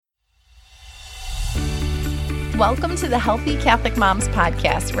welcome to the Healthy Catholic Moms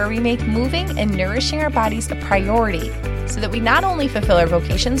podcast, where we make moving and nourishing our bodies a priority so that we not only fulfill our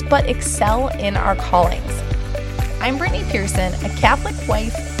vocations, but excel in our callings. I'm Brittany Pearson, a Catholic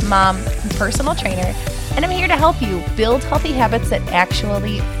wife, mom, and personal trainer, and I'm here to help you build healthy habits that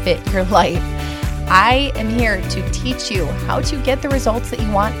actually fit your life. I am here to teach you how to get the results that you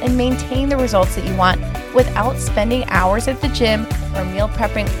want and maintain the results that you want without spending hours at the gym or meal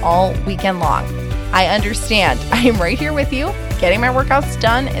prepping all weekend long. I understand. I am right here with you, getting my workouts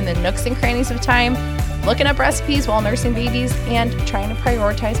done in the nooks and crannies of time, looking up recipes while nursing babies, and trying to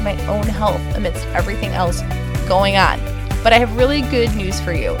prioritize my own health amidst everything else going on. But I have really good news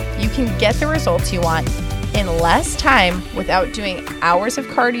for you. You can get the results you want in less time without doing hours of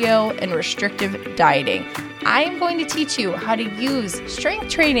cardio and restrictive dieting. I am going to teach you how to use strength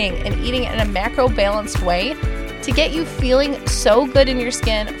training and eating in a macro balanced way to get you feeling so good in your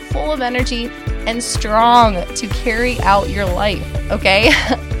skin, full of energy, and strong to carry out your life, okay?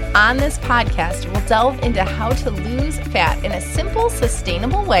 On this podcast, we'll delve into how to lose fat in a simple,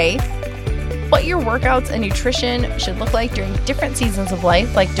 sustainable way, what your workouts and nutrition should look like during different seasons of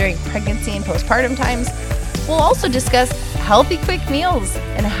life, like during pregnancy and postpartum times. We'll also discuss healthy, quick meals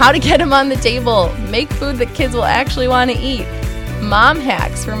and how to get them on the table, make food that kids will actually want to eat, mom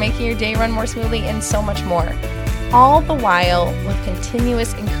hacks for making your day run more smoothly, and so much more. All the while with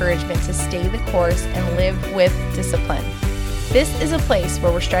continuous encouragement to stay the course and live with discipline. This is a place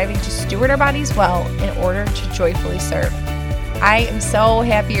where we're striving to steward our bodies well in order to joyfully serve. I am so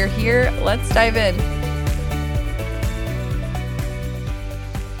happy you're here. Let's dive in.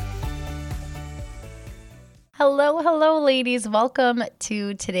 Hello, ladies. Welcome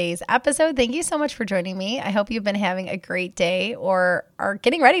to today's episode. Thank you so much for joining me. I hope you've been having a great day or are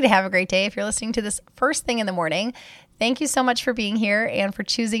getting ready to have a great day if you're listening to this first thing in the morning. Thank you so much for being here and for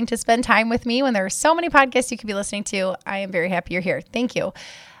choosing to spend time with me when there are so many podcasts you could be listening to. I am very happy you're here. Thank you.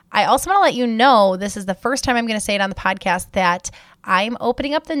 I also want to let you know, this is the first time I'm going to say it on the podcast, that I'm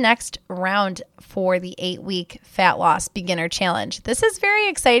opening up the next round for the 8-week fat loss beginner challenge. This is very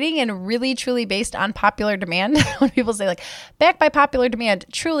exciting and really truly based on popular demand. When people say like backed by popular demand,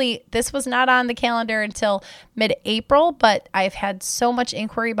 truly this was not on the calendar until mid-April, but I've had so much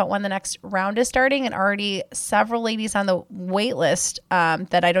inquiry about when the next round is starting and already several ladies on the wait list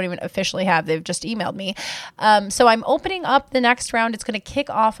that I don't even officially have. They've just emailed me. So I'm opening up the next round. It's going to kick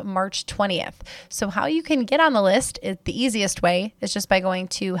off March 20th. So how you can get on the list is the easiest way. It's just by going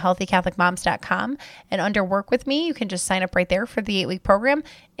to healthycatholicmoms.com and under work with me, you can just sign up right there for the 8-week program.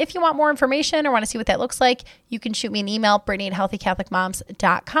 If you want more information or want to see what that looks like, you can shoot me an email,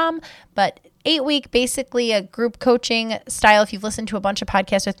 brittany@healthycatholicmoms.com. But 8-week, basically a group coaching style. If you've listened to a bunch of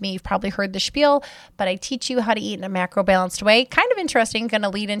podcasts with me, you've probably heard the spiel, but I teach you how to eat in a macro balanced way. Kind of interesting, going to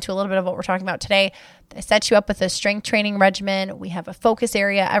lead into a little bit of what we're talking about today. I set you up with a strength training regimen. We have a focus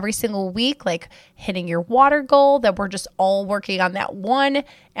area every single week, like hitting your water goal, that we're just all working on that one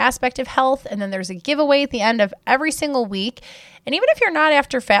aspect of health. And then there's a giveaway at the end of every single week. And even if you're not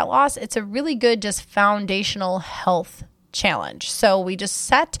after fat loss, it's a really good just foundational health challenge. So we just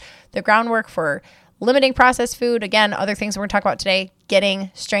set the groundwork for limiting processed food. Again, other things we're going to talk about today,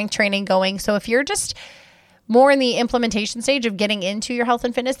 getting strength training going. So if you're just more in the implementation stage of getting into your health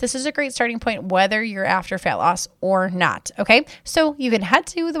and fitness, this is a great starting point, whether you're after fat loss or not. Okay. So you can head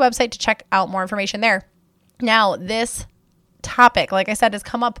to the website to check out more information there. Now, this topic, like I said, has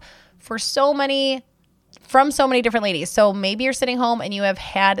come up from so many different ladies. So maybe you're sitting home and you have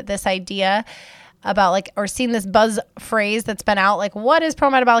had this idea about or seen this buzz phrase that's been out, like, what is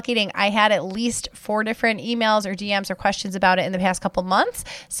pro-metabolic eating? I had at least 4 different emails or DMs or questions about it in the past couple months.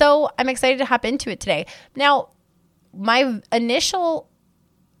 So I'm excited to hop into it today. Now, my initial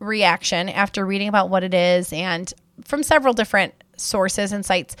reaction after reading about what it is and from several different sources and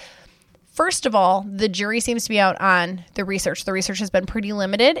sites, first of all, the jury seems to be out on the research. The research has been pretty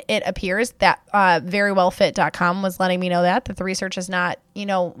limited. It appears that verywellfit.com was letting me know that the research is not,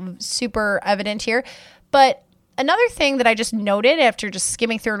 super evident here. But another thing that I just noted after just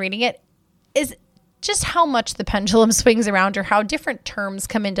skimming through and reading it is just how much the pendulum swings around or how different terms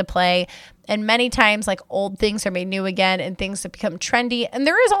come into play. And many times, old things are made new again and things have become trendy. And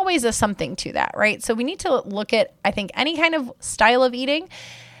there is always a something to that, right? So we need to look at, I think, any kind of style of eating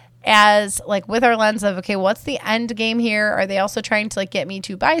as with our lens of, okay, what's the end game here? Are they also trying to get me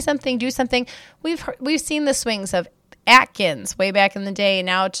to buy something, do something? We've seen the swings of Atkins way back in the day.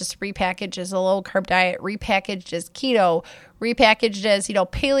 Now it's just repackaged as a low carb diet, repackaged as keto, repackaged as,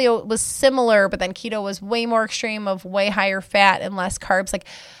 paleo was similar, but then keto was way more extreme of way higher fat and less carbs.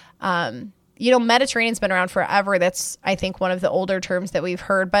 Mediterranean's been around forever. That's, I think, one of the older terms that we've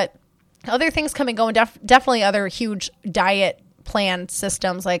heard, but Other things come and go, and definitely other huge diet plan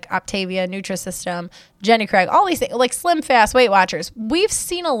systems like Optavia, Nutrisystem, Jenny Craig, all these things like Slim Fast, Weight Watchers. We've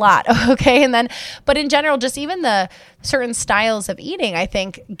seen a lot. Okay. And then, but in general, just even the certain styles of eating, I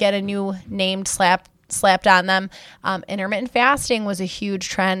think get a new name slapped on them. Intermittent fasting was a huge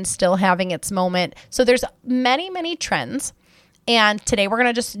trend, still having its moment. So there's many, many trends. And today we're going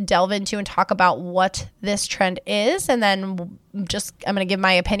to just delve into and talk about what this trend is. And then I'm going to give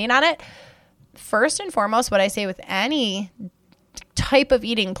my opinion on it. First and foremost, what I say with any type of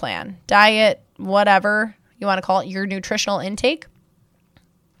eating plan, diet, whatever you want to call it, your nutritional intake,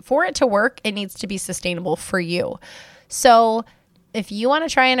 for it to work, it needs to be sustainable for you. So if you want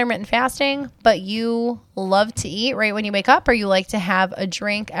to try intermittent fasting, but you love to eat right when you wake up, or you like to have a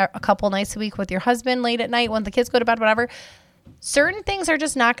drink a couple nights a week with your husband late at night when the kids go to bed, whatever, certain things are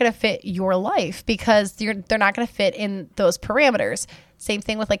just not going to fit your life because they're not going to fit in those parameters. Same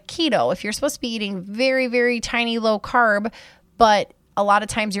thing with like keto. If you're supposed to be eating very, very tiny low carb, but a lot of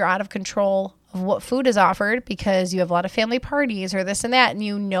times you're out of control of what food is offered because you have a lot of family parties or this and that, and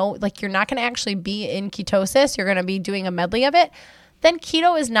you know, like you're not going to actually be in ketosis, you're going to be doing a medley of it, then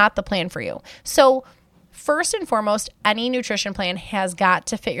keto is not the plan for you. So first and foremost, any nutrition plan has got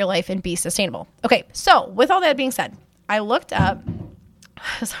to fit your life and be sustainable. Okay, so with all that being said, I looked up,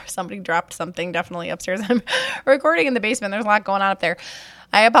 somebody dropped something definitely upstairs. I'm recording in the basement. There's a lot going on up there.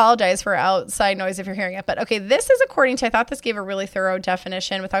 I apologize for outside noise if you're hearing it. But okay, this is according to, I thought this gave a really thorough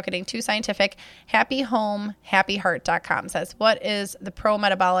definition without getting too scientific. HappyHomeHappyHeart.com says, what is the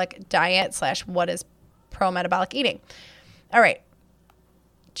pro-metabolic diet / what is pro-metabolic eating? All right.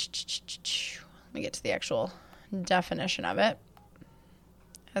 Let me get to the actual definition of it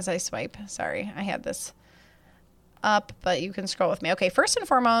as I swipe. Sorry, I had this up, but you can scroll with me. Okay, first and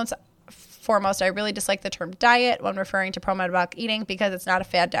foremost, I really dislike the term diet when referring to pro-metabolic eating because it's not a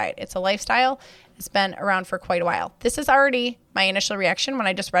fad diet. It's a lifestyle. It's been around for quite a while. This is already my initial reaction when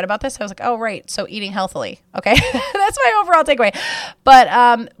I just read about this. I was like, oh, right. So eating healthily. Okay. That's my overall takeaway. But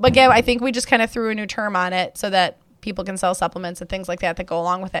again, I think we just kind of threw a new term on it so that people can sell supplements and things like that go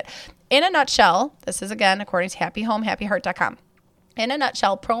along with it. In a nutshell, this is again, according to HappyHomeHappyHeart.com. In a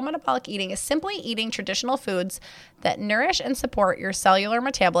nutshell, pro-metabolic eating is simply eating traditional foods that nourish and support your cellular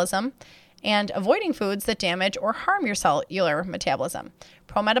metabolism and avoiding foods that damage or harm your cellular metabolism.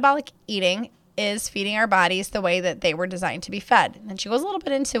 Pro-metabolic eating is feeding our bodies the way that they were designed to be fed. And she goes a little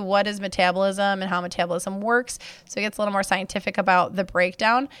bit into what is metabolism and how metabolism works. So it gets a little more scientific about the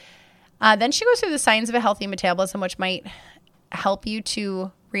breakdown. Then she goes through the signs of a healthy metabolism, which might help you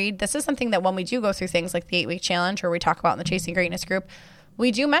to read. This is something that when we do go through things like the 8-week challenge or we talk about in the Chasing Greatness group,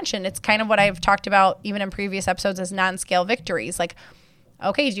 we do mention it's kind of what I've talked about even in previous episodes as non-scale victories. Like,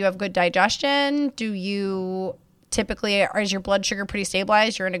 okay, do you have good digestion? Do you typically, is your blood sugar pretty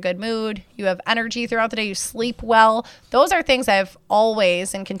stabilized? You're in a good mood. You have energy throughout the day. You sleep well. Those are things I've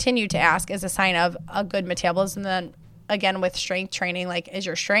always and continue to ask as a sign of a good metabolism. Then again, with strength training, like, is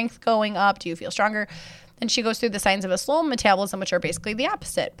your strength going up? Do you feel stronger? Then she goes through the signs of a slow metabolism, which are basically the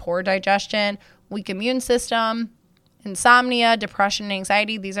opposite: poor digestion, weak immune system, insomnia, depression, and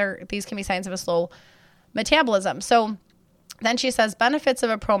anxiety. These can be signs of a slow metabolism. So then she says benefits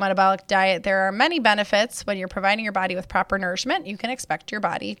of a pro-metabolic diet. There are many benefits. When you're providing your body with proper nourishment, you can expect your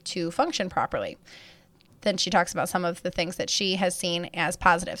body to function properly. Then she talks about some of the things that she has seen as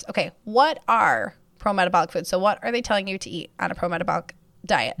positives. Okay, what are pro-metabolic foods? So what are they telling you to eat on a pro-metabolic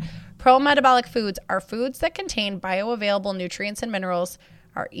diet? Pro-metabolic foods are foods that contain bioavailable nutrients and minerals,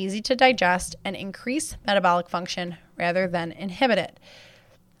 are easy to digest, and increase metabolic function rather than inhibit it.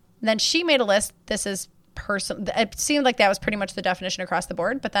 Then she made a list. This is it seemed like that was pretty much the definition across the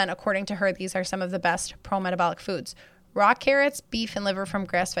board, but then according to her, these are some of the best pro-metabolic foods: raw carrots, beef and liver from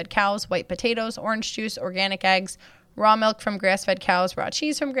grass-fed cows, white potatoes, orange juice, organic eggs, raw milk from grass-fed cows, raw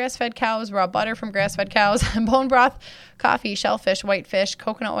cheese from grass-fed cows, raw butter from grass-fed cows, bone broth, coffee, shellfish, white fish,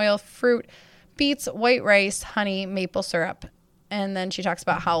 coconut oil, fruit, beets, white rice, honey, maple syrup. And then she talks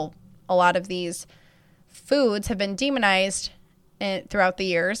about how a lot of these foods have been demonized throughout the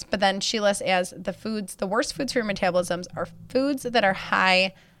years, but then she lists as the worst foods for your metabolisms are foods that are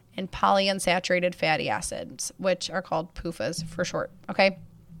high in polyunsaturated fatty acids, which are called PUFAs for short, okay?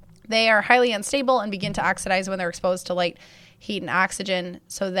 They are highly unstable and begin to oxidize when they're exposed to light, heat, and oxygen,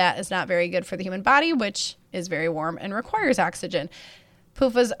 so that is not very good for the human body, which is very warm and requires oxygen.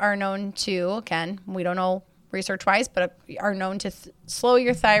 PUFAs are known to, again, we don't know research-wise, but are known to slow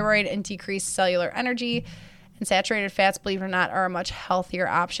your thyroid and decrease cellular energy. And saturated fats, believe it or not, are a much healthier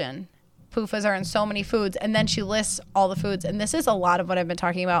option PUFAs are in so many foods. And then she lists all the foods. And this is a lot of what I've been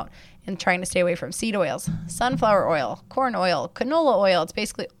talking about in trying to stay away from: seed oils, sunflower oil, corn oil, canola oil. It's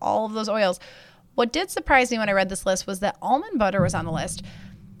basically all of those oils. What did surprise me when I read this list was that almond butter was on the list.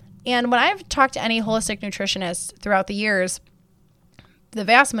 And when I've talked to any holistic nutritionist throughout the years, the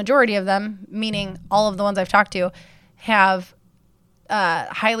vast majority of them, meaning all of the ones I've talked to, have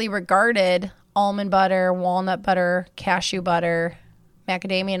highly regarded almond butter, walnut butter, cashew butter,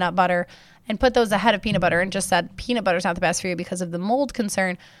 macadamia nut butter, and put those ahead of peanut butter and just said peanut butter is not the best for you because of the mold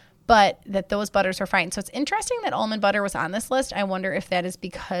concern, but that those butters are fine. So it's interesting that almond butter was on this list. I wonder if that is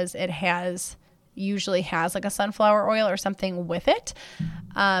because it usually has like a sunflower oil or something with it.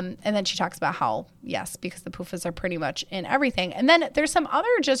 And then she talks about how, yes, because the PUFAs are pretty much in everything. And then there's some other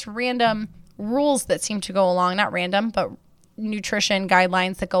just random rules that seem to go along, not random, but nutrition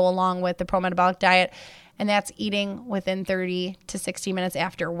guidelines that go along with the pro-metabolic diet. And that's eating within 30 to 60 minutes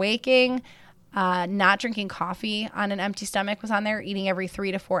after waking. Not drinking coffee on an empty stomach was on there. Eating every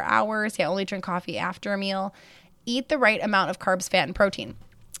 3 to 4 hours. Yeah, only drink coffee after a meal. Eat the right amount of carbs, fat, and protein.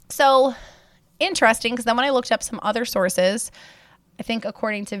 So interesting, because then when I looked up some other sources, I think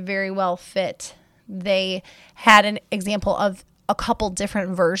according to Very Well Fit, they had an example of a couple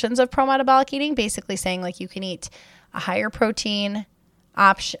different versions of pro-metabolic eating, basically saying like you can eat a higher protein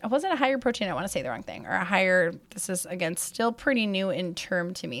option. Was it a higher protein? I want to say the wrong thing. Or a higher, this is again still pretty new in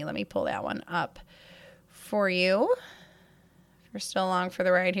term to me. Let me pull that one up for you. If you're still along for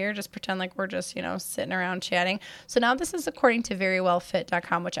the ride here, just pretend like we're just, sitting around chatting. So now this is according to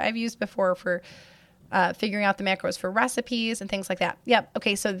verywellfit.com, which I've used before for figuring out the macros for recipes and things like that. Yep.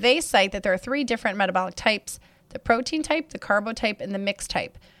 Okay. So they cite that there are 3 different metabolic types: the protein type, the carbo type, and the mixed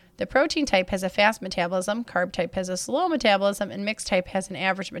type. The protein type has a fast metabolism, carb type has a slow metabolism, and mixed type has an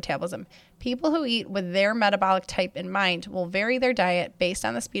average metabolism. People who eat with their metabolic type in mind will vary their diet based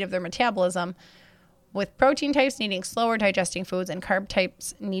on the speed of their metabolism, with protein types needing slower digesting foods and carb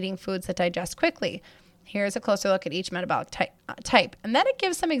types needing foods that digest quickly. Here's a closer look at each metabolic type. And then it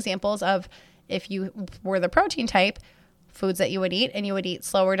gives some examples of, if you were the protein type, foods that you would eat, and you would eat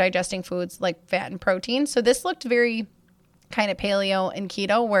slower digesting foods like fat and protein. So this looked very kind of paleo and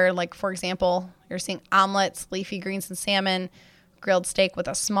keto, where, like, for example, you're seeing omelets, leafy greens and salmon, grilled steak with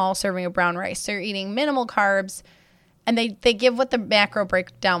a small serving of brown rice. So you're eating minimal carbs, and they give what the macro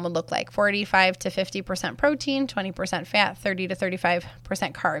breakdown would look like: 45 to 50% protein, 20% fat, 30 to 35%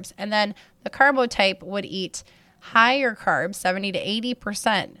 carbs. And then the carbo type would eat higher carbs, 70 to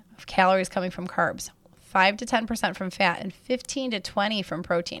 80% of calories coming from carbs, 5 to 10% from fat, and 15 to 20 from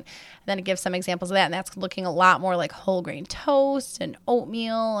protein. And then it gives some examples of that, and that's looking a lot more like whole grain toast and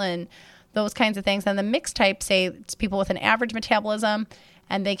oatmeal and those kinds of things. And the mixed type, say it's people with an average metabolism,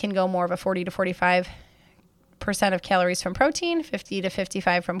 and they can go more of a 40 to 45% of calories from protein, 50 to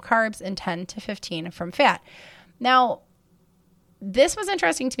 55 from carbs, and 10 to 15 from fat. Now, this was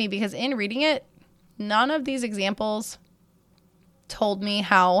interesting to me because in reading it, none of these examples told me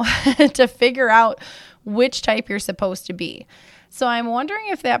how to figure out which type you're supposed to be. So I'm wondering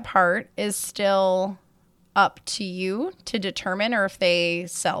if that part is still up to you to determine, or if they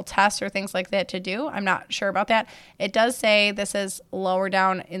sell tests or things like that to do. I'm not sure about that. It does say, this is lower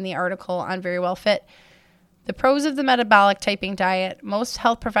down in the article on Very Well Fit, the pros of the metabolic typing diet. Most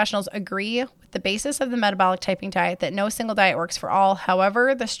health professionals agree with the basis of the metabolic typing diet that no single diet works for all.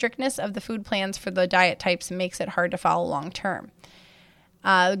 However, the strictness of the food plans for the diet types makes it hard to follow long term.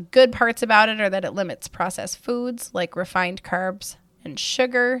 Good parts about it are that it limits processed foods like refined carbs and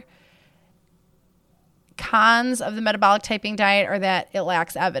sugar. Cons of the metabolic typing diet are that it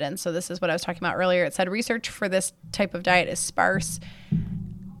lacks evidence. So this is what I was talking about earlier. It said research for this type of diet is sparse.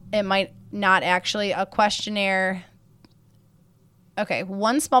 It might not actually a questionnaire. Okay,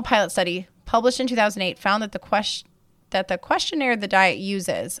 one small pilot study published in 2008 found that the questionnaire the diet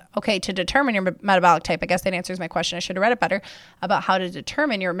uses, to determine your metabolic type, I guess that answers my question. I should have read it better, about how to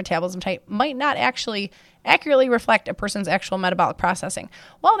determine your metabolism type, might not actually accurately reflect a person's actual metabolic processing.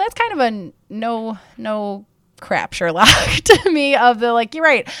 Well, that's kind of a no crap, Sherlock, to me, of the, like, you're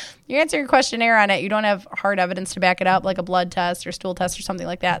right. You're answering a questionnaire on it. You don't have hard evidence to back it up, like a blood test or stool test or something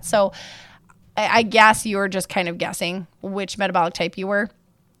like that. So I guess you were just kind of guessing which metabolic type you were.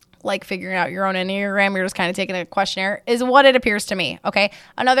 Like figuring out your own Enneagram, you're just kind of taking a questionnaire, is what it appears to me. Okay.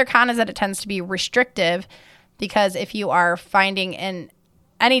 Another con is that it tends to be restrictive, because if you are finding in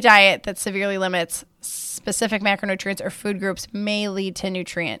any diet that severely limits specific macronutrients or food groups, may lead to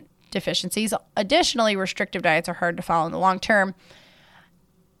nutrient deficiencies. Additionally, restrictive diets are hard to follow in the long term.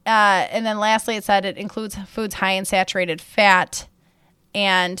 And then lastly, it said it includes foods high in saturated fat.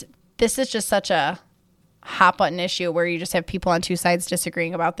 And this is just such a hot button issue where you just have people on two sides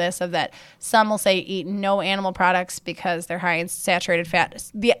disagreeing about this, of that some will say eat no animal products because they're high in saturated fat.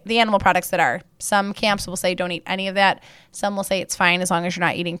 The animal products that are. Some camps will say don't eat any of that. Some will say it's fine as long as you're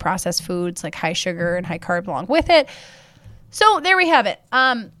not eating processed foods like high sugar and high carb along with it. So there we have it.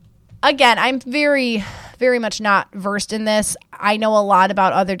 Again, I'm very, very much not versed in this. I know a lot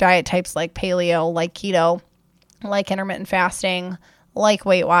about other diet types like paleo, like keto, like intermittent fasting, like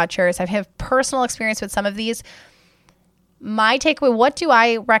Weight Watchers. I have personal experience with some of these. My takeaway, what do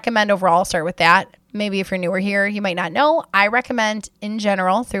I recommend overall? I'll start with that. Maybe if you're newer here, you might not know. I recommend in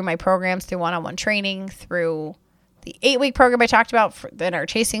general through my programs, through one-on-one training, through the 8-week program I talked about in our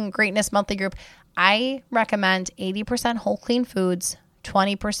Chasing Greatness monthly group, I recommend 80% whole clean foods,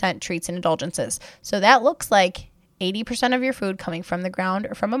 20% treats and indulgences. So that looks like 80% of your food coming from the ground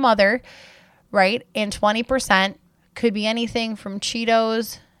or from a mother, right? And 20% could be anything from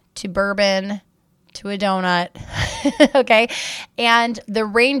Cheetos to bourbon to a donut. Okay. And the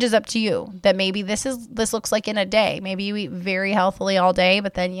range is up to you. That maybe this looks like in a day. Maybe you eat very healthily all day,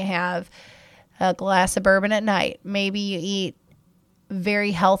 but then you have a glass of bourbon at night. Maybe you eat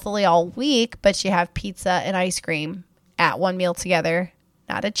very healthily all week, but you have pizza and ice cream at one meal together.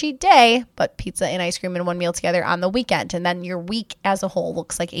 Not a cheat day, but pizza and ice cream in one meal together on the weekend. And then your week as a whole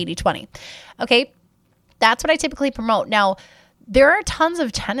looks like 80-20. Okay. That's what I typically promote. Now, there are tons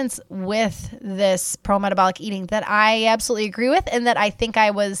of tenets with this pro-metabolic eating that I absolutely agree with, and that I think I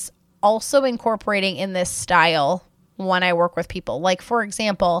was also incorporating in this style when I work with people. Like, for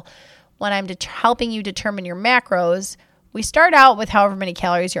example, when I'm helping you determine your macros, we start out with however many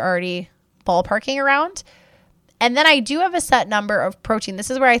calories you're already ballparking around. And then I do have a set number of protein.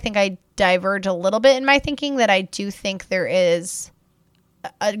 This is where I think I diverge a little bit in my thinking, that I do think there is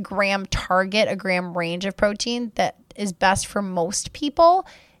a gram target, a gram range of protein that is best for most people.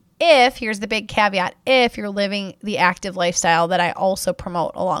 If, here's the big caveat, if you're living the active lifestyle that I also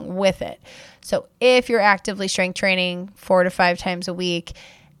promote along with it. So if you're actively strength training 4 to 5 times a week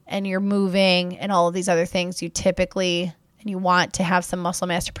and you're moving and all of these other things, you typically, and you want to have some muscle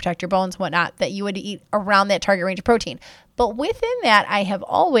mass to protect your bones and whatnot, that you would eat around that target range of protein. But within that, I have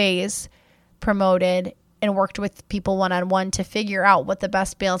always promoted and worked with people one-on-one to figure out what the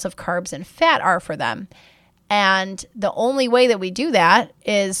best balance of carbs and fat are for them. And the only way that we do that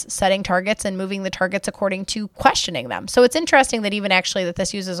is setting targets and moving the targets according to questioning them. So it's interesting that even actually that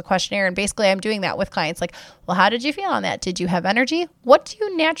this uses a questionnaire, and basically I'm doing that with clients. Like, well, how did you feel on that? Did you have energy? What do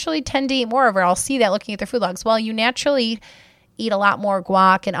you naturally tend to eat more of? Or I'll see that looking at their food logs. Well, you naturally eat a lot more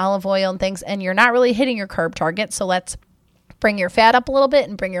guac and olive oil and things, and you're not really hitting your carb target. So let's bring your fat up a little bit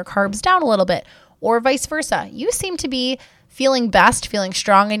and bring your carbs down a little bit. Or vice versa. You seem to be feeling best, feeling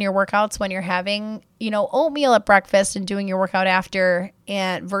strong in your workouts when you're having, oatmeal at breakfast and doing your workout after,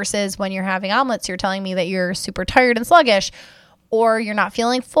 and versus when you're having omelets, you're telling me that you're super tired and sluggish, or you're not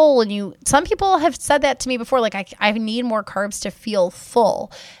feeling full. And some people have said that to me before, like I need more carbs to feel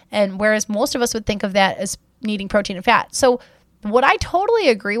full. And whereas most of us would think of that as needing protein and fat. So what I totally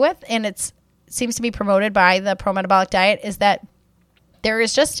agree with, and it seems to be promoted by the pro-metabolic diet, is that there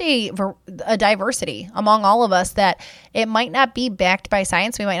is just a diversity among all of us, that it might not be backed by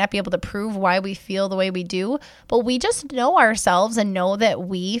science. We might not be able to prove why we feel the way we do, but we just know ourselves and know that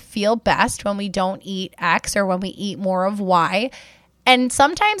we feel best when we don't eat X or when we eat more of Y. And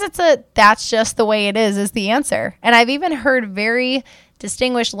sometimes that's just the way it is the answer. And I've even heard very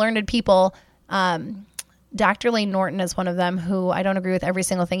distinguished, learned people, Dr. Lane Norton is one of them, who I don't agree with every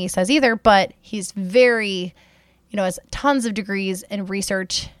single thing he says either, but he's very, has tons of degrees in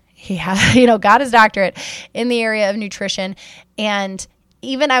research. He has, got his doctorate in the area of nutrition. And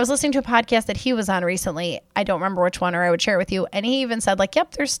even I was listening to a podcast that he was on recently. I don't remember which one, or I would share it with you. And he even said, like,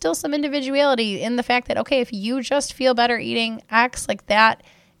 yep, there's still some individuality in the fact that, okay, if you just feel better eating X, like that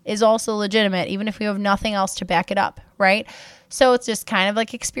is also legitimate, even if you have nothing else to back it up, right? So it's just kind of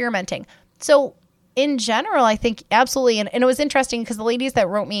like experimenting. So in general, I think absolutely. And it was interesting because the ladies that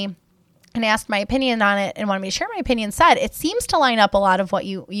wrote me and asked my opinion on it and wanted me to share my opinion said, it seems to line up a lot of what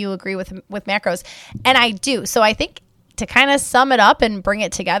you agree with macros. And I do. So I think to kind of sum it up and bring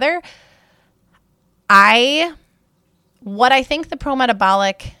it together, what I think the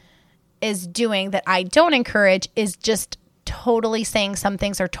pro-metabolic is doing that I don't encourage is just totally saying some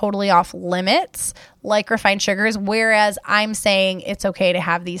things are totally off limits, like refined sugars, whereas I'm saying it's okay to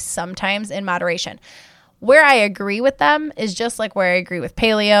have these sometimes in moderation. Where I agree with them is just like where I agree with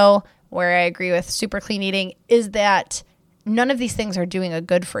paleo, where I agree with super clean eating, is that none of these things are doing a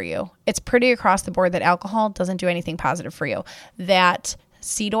good for you. It's pretty across the board that alcohol doesn't do anything positive for you. That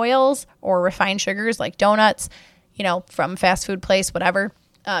seed oils or refined sugars like donuts, from fast food place, whatever,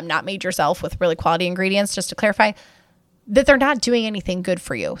 not made yourself with really quality ingredients, just to clarify, that they're not doing anything good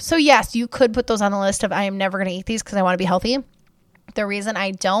for you. So yes, you could put those on the list of I am never going to eat these because I want to be healthy. The reason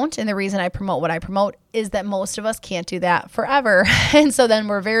I don't, and the reason I promote what I promote, is that most of us can't do that forever. And so then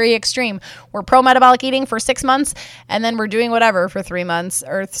we're very extreme. We're pro-metabolic eating for 6 months, and then we're doing whatever for 3 months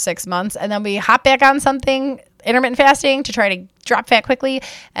or 6 months. And then we hop back on something, intermittent fasting, to try to drop fat quickly.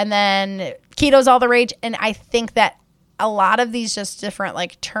 And then keto's all the rage. And I think that a lot of these just different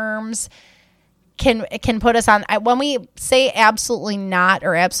like terms can put us on. When we say absolutely not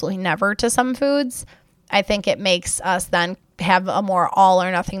or absolutely never to some foods, I think it makes us then have a more all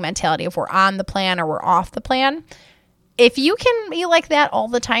or nothing mentality if we're on the plan or we're off the plan. If you can be like that all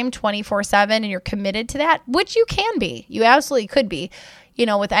the time, 24/7, and you're committed to that, which you can be, you absolutely could be,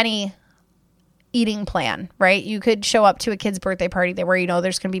 with any eating plan, right? You could show up to a kid's birthday party where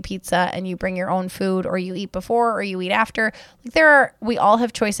there's going to be pizza and you bring your own food, or you eat before or you eat after. We all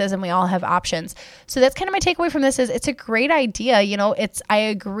have choices and we all have options. So that's kind of my takeaway from this is it's a great idea. I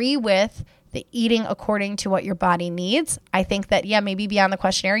agree with the eating according to what your body needs. I think that, maybe beyond the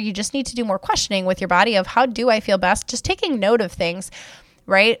questionnaire, you just need to do more questioning with your body of how do I feel best? Just taking note of things,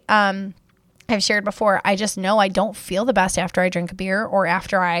 right? I've shared before, I just know I don't feel the best after I drink a beer or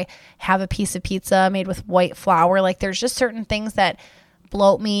after I have a piece of pizza made with white flour. Like there's just certain things that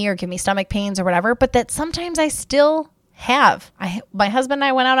bloat me or give me stomach pains or whatever, but that sometimes I still have. My husband and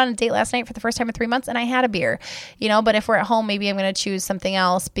I went out on a date last night for the first time in 3 months and I had a beer, but if we're at home, maybe I'm going to choose something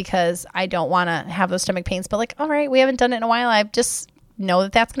else because I don't want to have those stomach pains, but all right, we haven't done it in a while. I just know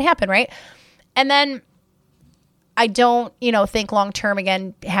that that's going to happen. Right. And then I don't, think long-term,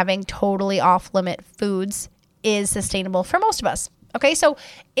 again, having totally off-limit foods is sustainable for most of us. Okay. So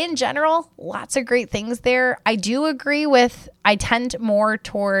in general, lots of great things there. I do agree I tend more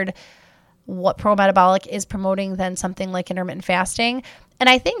toward what Pro-Metabolic is promoting than something like intermittent fasting. And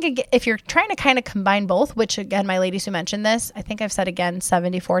I think if you're trying to kind of combine both, which again, my ladies who mentioned this, I think I've said again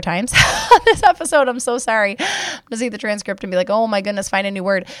 74 times on this episode. I'm so sorry. I'm going to see the transcript and be like, oh my goodness, find a new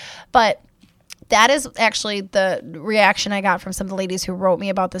word. But that is actually the reaction I got from some of the ladies who wrote me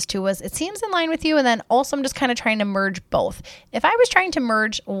about this too, was it seems in line with you. And then also I'm just kind of trying to merge both. If I was trying to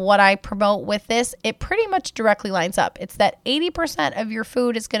merge what I promote with this, it pretty much directly lines up. It's that 80% of your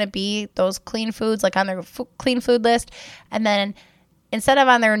food is going to be those clean foods, like on their clean food list. And then instead of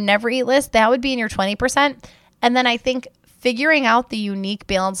on their never eat list, that would be in your 20%. And then I think figuring out the unique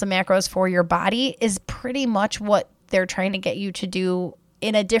balance of macros for your body is pretty much what they're trying to get you to do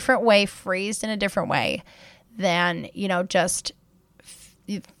in a different way, phrased in a different way than, just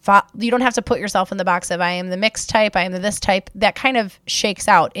you don't have to put yourself in the box of I am the mixed type, I am the this type. That kind of shakes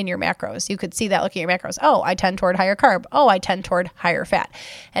out in your macros. You could see that looking at your macros. Oh, I tend toward higher carb. Oh, I tend toward higher fat.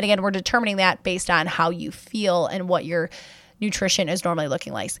 And again, we're determining that based on how you feel and what your nutrition is normally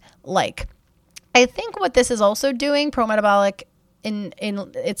looking like. I think what this is also doing, Pro-Metabolic in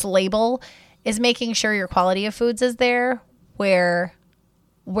its label, is making sure your quality of foods is there where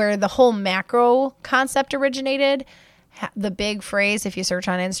the whole macro concept originated. The big phrase, if you search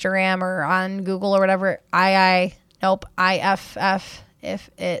on Instagram or on Google or whatever, IFFYM.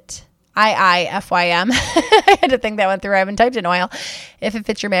 I had to think that went through. I haven't typed in a while. If it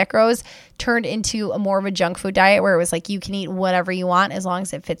fits your macros, turned into a more of a junk food diet where it was like you can eat whatever you want as long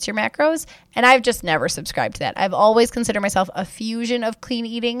as it fits your macros. And I've just never subscribed to that. I've always considered myself a fusion of clean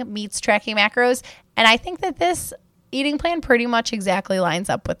eating meets tracking macros. And I think that this eating plan pretty much exactly lines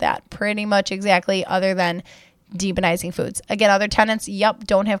up with that. Pretty much exactly, other than demonizing foods. Again, other tenets,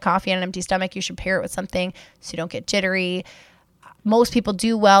 don't have coffee on an empty stomach. You should pair it with something so you don't get jittery. Most people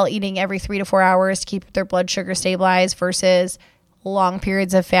do well eating every 3 to 4 hours to keep their blood sugar stabilized versus long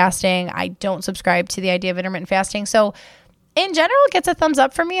periods of fasting. I don't subscribe to the idea of intermittent fasting. So in general, it gets a thumbs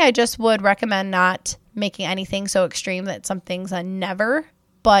up for me. I just would recommend not making anything so extreme that something's a never,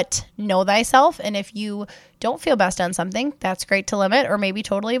 but know thyself. And if you don't feel best on something, that's great to limit or maybe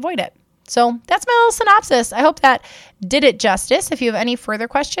totally avoid it. So that's my little synopsis. I hope that did it justice. If you have any further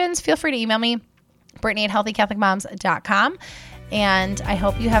questions, feel free to email me, Brittany@healthycatholicmoms.com. And I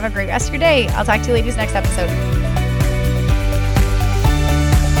hope you have a great rest of your day. I'll talk to you ladies next episode.